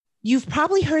You've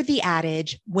probably heard the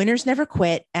adage, winners never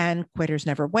quit and quitters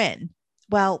never win.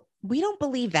 Well, we don't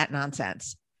believe that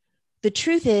nonsense. The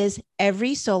truth is,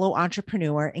 every solo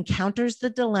entrepreneur encounters the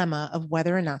dilemma of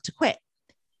whether or not to quit.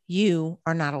 You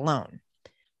are not alone.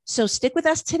 So stick with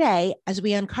us today as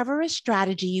we uncover a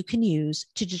strategy you can use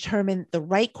to determine the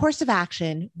right course of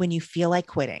action when you feel like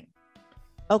quitting.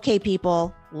 Okay,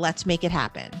 people, let's make it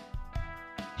happen.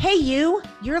 Hey,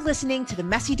 you're listening to the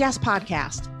Messy Desk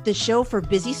Podcast, the show for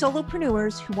busy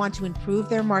solopreneurs who want to improve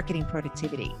their marketing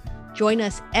productivity. Join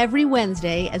us every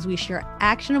Wednesday as we share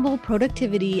actionable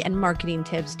productivity and marketing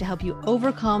tips to help you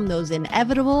overcome those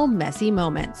inevitable messy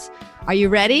moments. Are you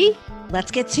ready?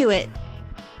 Let's get to it.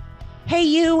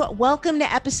 Hey, welcome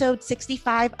to episode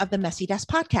 65 of the Messy Desk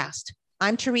Podcast.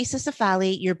 I'm Teresa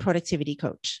Cefali, your productivity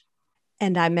coach.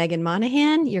 And I'm Megan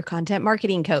Monahan, your content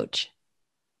marketing coach.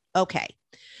 Okay.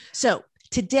 So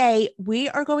today we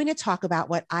are going to talk about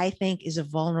what I think is a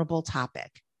vulnerable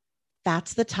topic.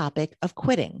 That's the topic of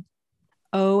quitting.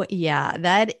 Oh, yeah,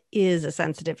 that is a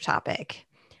sensitive topic.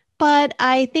 But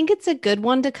I think it's a good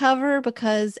one to cover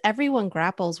because everyone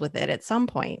grapples with it at some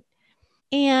point.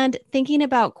 And thinking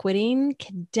about quitting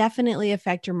can definitely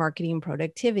affect your marketing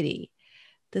productivity.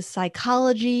 The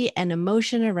psychology and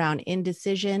emotion around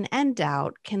indecision and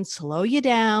doubt can slow you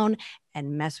down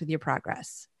and mess with your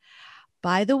progress.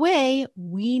 By the way,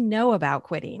 we know about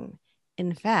quitting.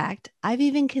 In fact, I've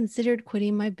even considered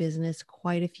quitting my business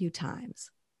quite a few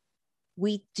times.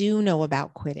 We do know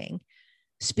about quitting.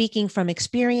 Speaking from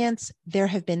experience, there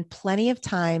have been plenty of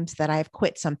times that I've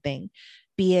quit something,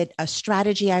 be it a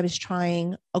strategy I was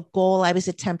trying, a goal I was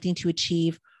attempting to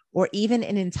achieve, or even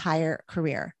an entire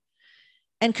career.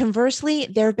 And conversely,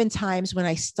 there have been times when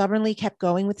I stubbornly kept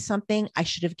going with something I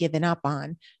should have given up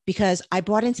on because I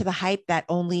bought into the hype that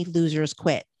only losers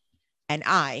quit. And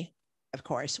I, of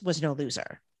course, was no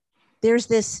loser. There's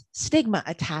this stigma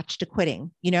attached to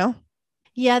quitting, you know?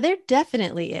 Yeah, there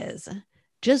definitely is.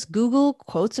 Just Google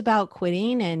quotes about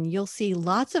quitting and you'll see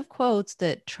lots of quotes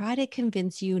that try to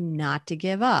convince you not to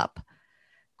give up.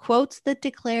 Quotes that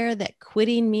declare that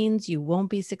quitting means you won't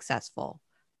be successful.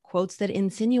 Quotes that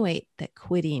insinuate that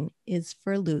quitting is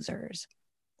for losers.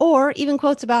 Or even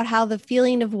quotes about how the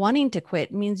feeling of wanting to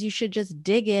quit means you should just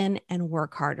dig in and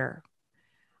work harder.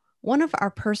 One of our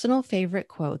personal favorite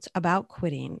quotes about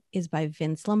quitting is by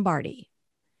Vince Lombardi.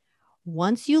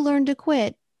 Once you learn to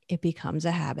quit, it becomes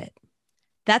a habit.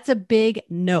 That's a big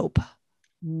nope.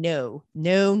 No.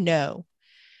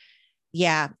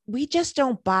 Yeah, we just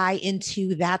don't buy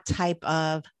into that type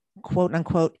of quote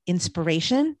unquote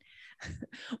inspiration.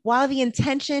 While the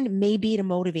intention may be to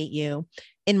motivate you,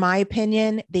 in my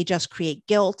opinion, they just create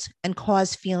guilt and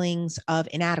cause feelings of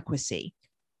inadequacy.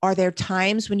 Are there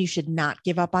times when you should not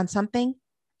give up on something?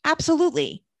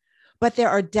 Absolutely. But there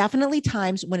are definitely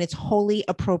times when it's wholly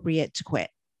appropriate to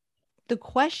quit. The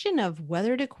question of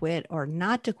whether to quit or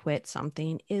not to quit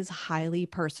something is highly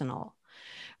personal.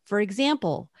 For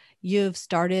example, you've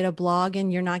started a blog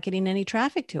and you're not getting any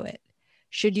traffic to it.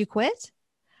 Should you quit?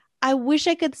 I wish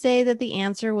I could say that the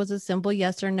answer was a simple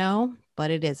yes or no,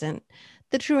 but it isn't.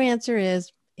 The true answer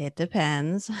is it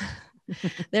depends.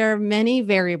 There are many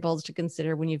variables to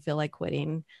consider when you feel like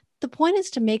quitting. The point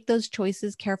is to make those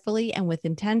choices carefully and with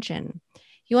intention.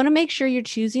 You want to make sure you're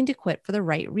choosing to quit for the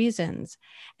right reasons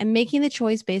and making the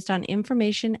choice based on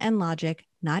information and logic,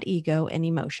 not ego and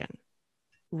emotion.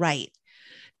 Right.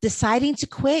 Deciding to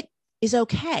quit is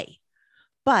okay.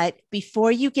 But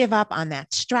before you give up on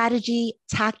that strategy,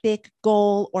 tactic,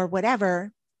 goal, or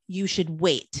whatever, you should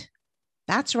wait.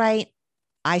 That's right.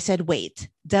 I said wait.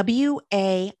 WAIT.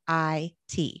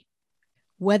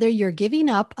 Whether you're giving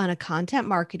up on a content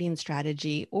marketing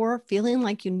strategy or feeling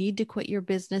like you need to quit your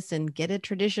business and get a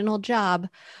traditional job,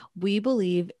 we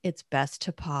believe it's best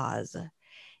to pause.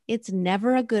 It's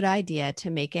never a good idea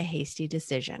to make a hasty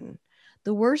decision.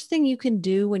 The worst thing you can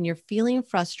do when you're feeling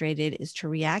frustrated is to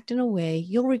react in a way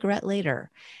you'll regret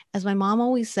later. As my mom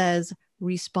always says,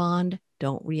 respond,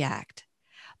 don't react.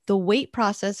 The wait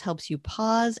process helps you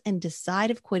pause and decide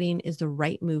if quitting is the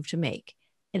right move to make.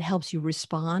 It helps you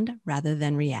respond rather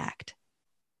than react.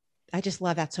 I just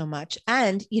love that so much.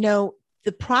 And,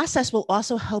 the process will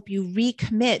also help you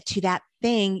recommit to that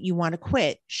thing you want to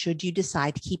quit should you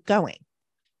decide to keep going.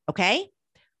 Okay,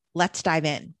 let's dive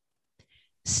in.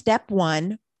 Step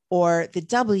 1, or the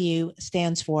W,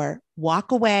 stands for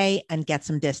walk away and get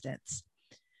some distance.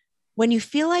 When you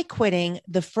feel like quitting,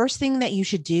 the first thing that you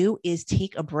should do is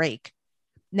take a break.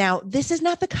 Now, this is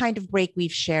not the kind of break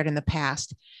we've shared in the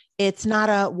past. It's not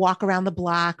a walk around the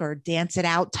block or dance it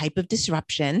out type of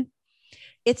disruption.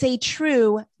 It's a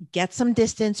true get some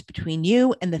distance between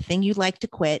you and the thing you'd like to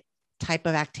quit type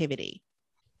of activity.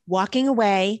 Walking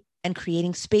away and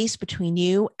creating space between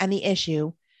you and the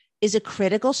issue is a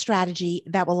critical strategy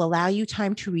that will allow you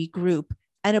time to regroup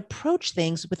and approach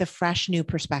things with a fresh new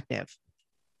perspective.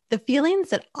 The feelings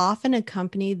that often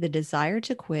accompany the desire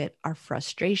to quit are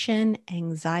frustration,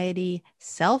 anxiety,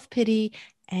 self-pity,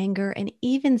 anger, and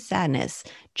even sadness,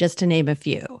 just to name a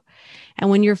few. And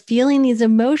when you're feeling these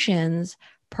emotions,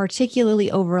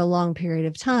 particularly over a long period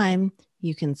of time,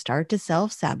 you can start to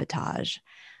self-sabotage.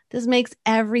 This makes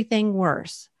everything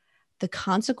worse. The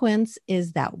consequence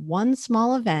is that one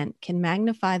small event can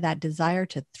magnify that desire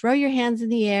to throw your hands in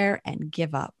the air and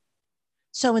give up.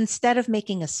 So instead of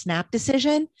making a snap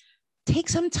decision, take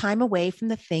some time away from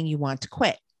the thing you want to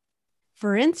quit.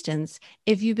 For instance,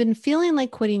 if you've been feeling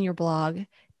like quitting your blog,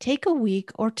 take a week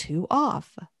or 2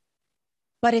 off.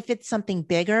 But if it's something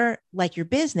bigger, like your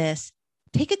business,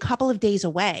 take a couple of days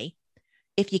away.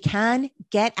 If you can,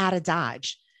 get out of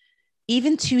Dodge.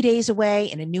 Even 2 days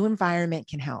away in a new environment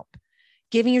can help.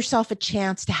 Giving yourself a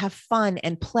chance to have fun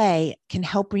and play can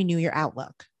help renew your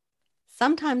outlook.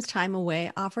 Sometimes time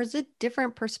away offers a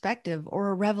different perspective or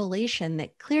a revelation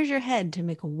that clears your head to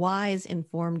make a wise,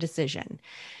 informed decision.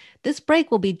 This break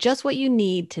will be just what you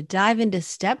need to dive into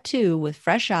step 2 with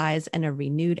fresh eyes and a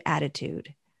renewed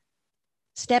attitude.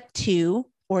 Step 2,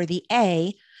 or the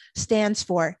A, stands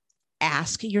for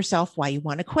ask yourself why you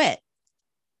want to quit.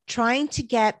 Trying to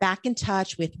get back in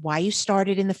touch with why you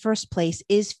started in the first place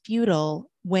is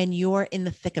futile when you're in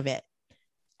the thick of it.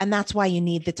 And that's why you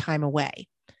need the time away.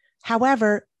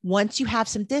 However, once you have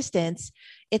some distance,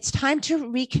 it's time to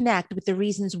reconnect with the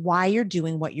reasons why you're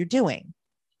doing what you're doing.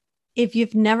 If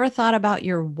you've never thought about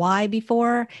your why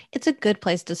before, it's a good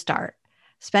place to start.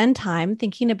 Spend time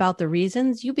thinking about the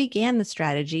reasons you began the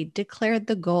strategy, declared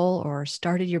the goal, or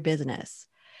started your business.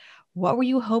 What were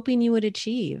you hoping you would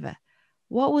achieve?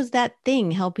 What was that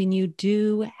thing helping you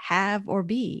do, have, or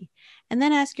be? And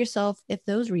then ask yourself if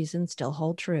those reasons still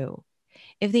hold true.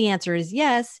 If the answer is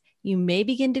yes, you may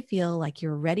begin to feel like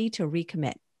you're ready to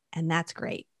recommit, and that's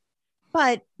great.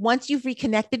 But once you've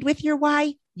reconnected with your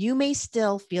why, you may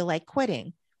still feel like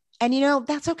quitting. And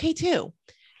that's okay too.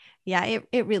 Yeah,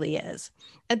 it really is.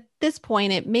 At this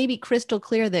point, it may be crystal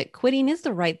clear that quitting is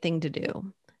the right thing to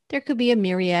do. There could be a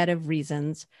myriad of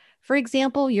reasons. For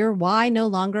example, your why no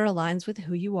longer aligns with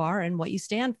who you are and what you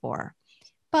stand for.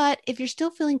 But if you're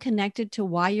still feeling connected to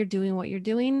why you're doing what you're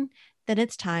doing, then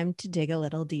it's time to dig a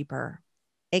little deeper.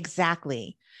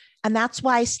 Exactly. And that's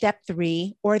why step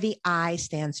 3, or the I,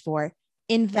 stands for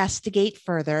investigate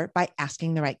further by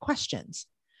asking the right questions.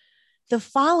 The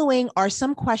following are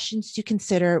some questions to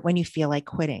consider when you feel like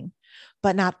quitting,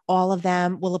 but not all of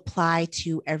them will apply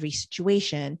to every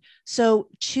situation. So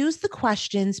choose the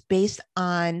questions based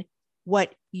on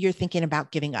what you're thinking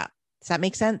about giving up. Does that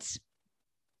make sense?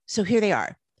 So here they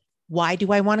are. Why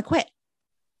do I want to quit?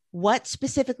 What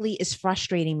specifically is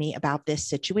frustrating me about this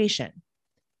situation?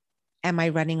 Am I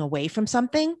running away from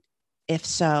something? If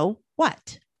so,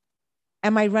 what?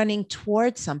 Am I running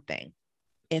towards something?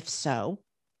 If so,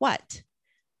 what?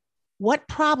 What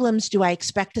problems do I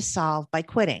expect to solve by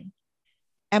quitting?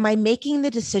 Am I making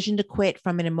the decision to quit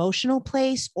from an emotional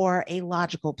place or a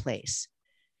logical place?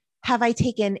 Have I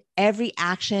taken every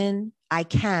action I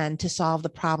can to solve the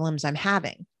problems I'm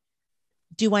having?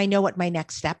 Do I know what my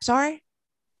next steps are?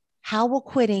 How will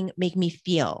quitting make me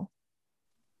feel?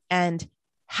 And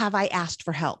have I asked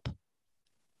for help?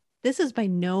 This is by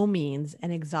no means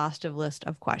an exhaustive list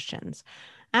of questions.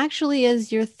 Actually,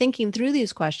 as you're thinking through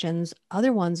these questions,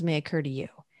 other ones may occur to you.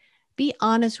 Be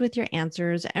honest with your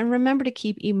answers and remember to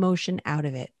keep emotion out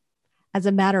of it. As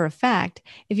a matter of fact,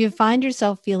 if you find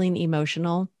yourself feeling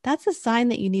emotional, that's a sign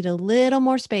that you need a little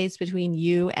more space between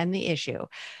you and the issue.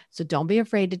 So don't be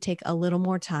afraid to take a little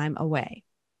more time away.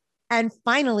 And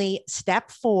finally, step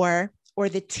 4, or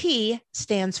the T,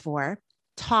 stands for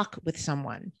talk with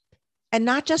someone. And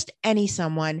not just any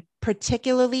someone,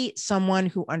 particularly someone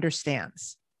who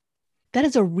understands. That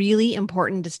is a really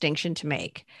important distinction to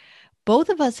make. Both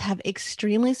of us have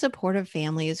extremely supportive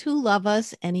families who love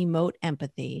us and emote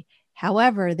empathy.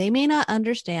 However, they may not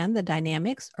understand the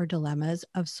dynamics or dilemmas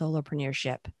of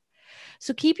solopreneurship.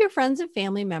 So keep your friends and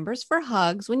family members for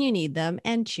hugs when you need them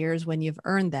and cheers when you've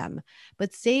earned them.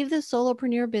 But save the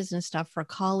solopreneur business stuff for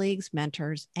colleagues,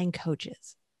 mentors, and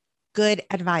coaches. Good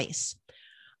advice.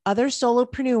 Other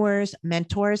solopreneurs,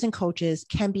 mentors, and coaches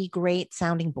can be great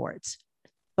sounding boards,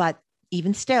 but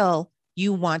even still,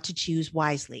 you want to choose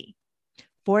wisely.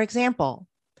 For example,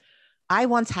 I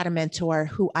once had a mentor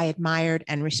who I admired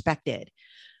and respected,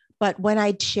 but when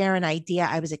I'd share an idea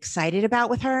I was excited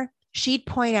about with her, she'd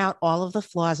point out all of the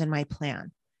flaws in my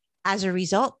plan. As a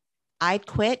result, I'd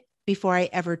quit before I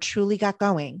ever truly got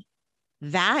going.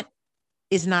 That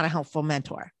is not a helpful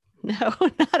mentor. No,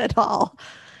 not at all.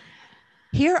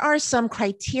 Here are some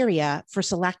criteria for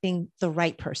selecting the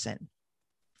right person.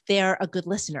 They're a good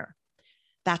listener.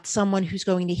 That's someone who's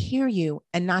going to hear you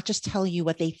and not just tell you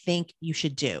what they think you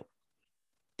should do.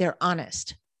 They're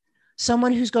honest.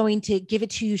 Someone who's going to give it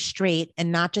to you straight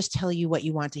and not just tell you what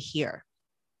you want to hear.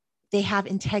 They have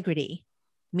integrity,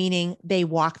 meaning they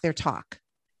walk their talk.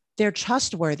 They're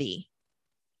trustworthy.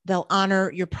 They'll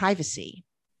honor your privacy.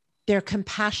 They're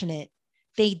compassionate.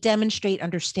 They demonstrate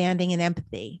understanding and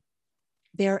empathy.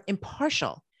 They're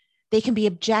impartial. They can be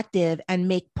objective and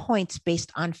make points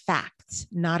based on facts,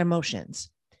 not emotions.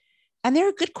 And they're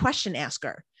a good question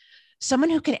asker, someone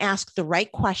who can ask the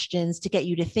right questions to get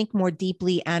you to think more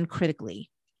deeply and critically.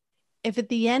 If at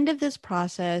the end of this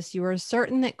process, you are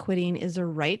certain that quitting is the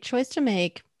right choice to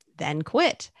make, then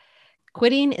quit.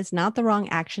 Quitting is not the wrong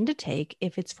action to take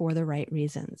if it's for the right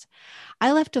reasons.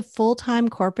 I left a full-time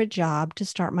corporate job to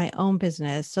start my own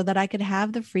business so that I could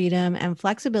have the freedom and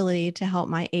flexibility to help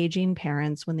my aging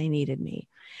parents when they needed me.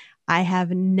 I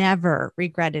have never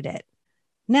regretted it.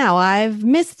 Now, I've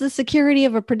missed the security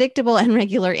of a predictable and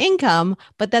regular income,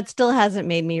 but that still hasn't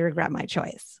made me regret my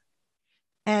choice.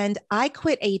 And I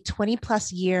quit a 20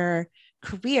 plus year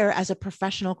career as a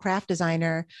professional craft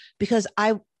designer because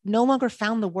I no longer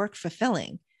found the work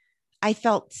fulfilling. I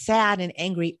felt sad and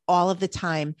angry all of the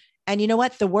time. And you know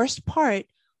what? The worst part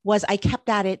was I kept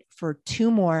at it for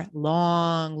 2 more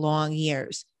long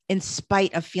years in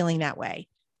spite of feeling that way.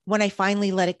 When I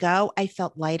finally let it go, I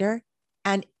felt lighter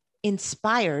and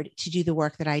inspired to do the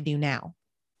work that I do now.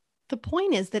 The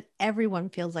point is that everyone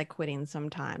feels like quitting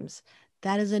sometimes.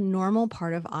 That is a normal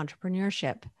part of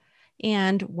entrepreneurship.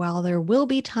 And while there will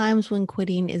be times when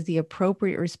quitting is the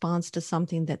appropriate response to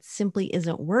something that simply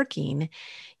isn't working,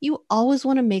 you always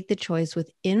want to make the choice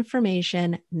with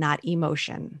information, not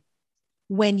emotion.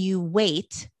 When you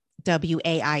wait,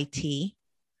 W-A-I-T,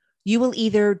 you will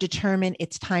either determine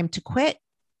it's time to quit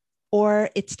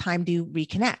or it's time to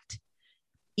reconnect.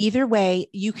 Either way,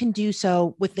 you can do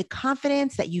so with the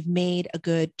confidence that you've made a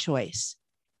good choice.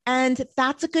 And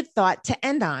that's a good thought to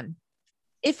end on.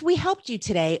 If we helped you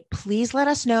today, please let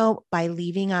us know by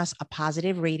leaving us a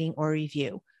positive rating or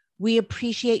review. We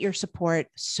appreciate your support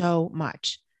so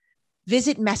much.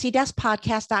 Visit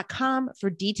messydeskpodcast.com for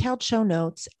detailed show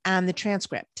notes and the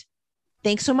transcript.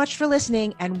 Thanks so much for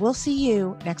listening, and we'll see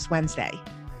you next Wednesday.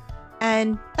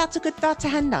 And that's a good thought to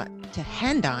end on. To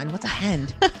hand on? What's a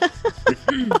hand?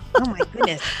 Oh my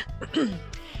goodness.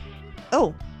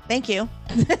 Oh, thank you.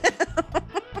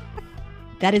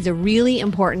 That is a really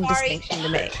important distinction to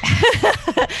make.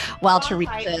 While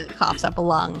Teresa coughs up a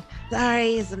lung.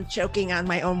 Sorry, I'm choking on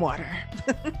my own water.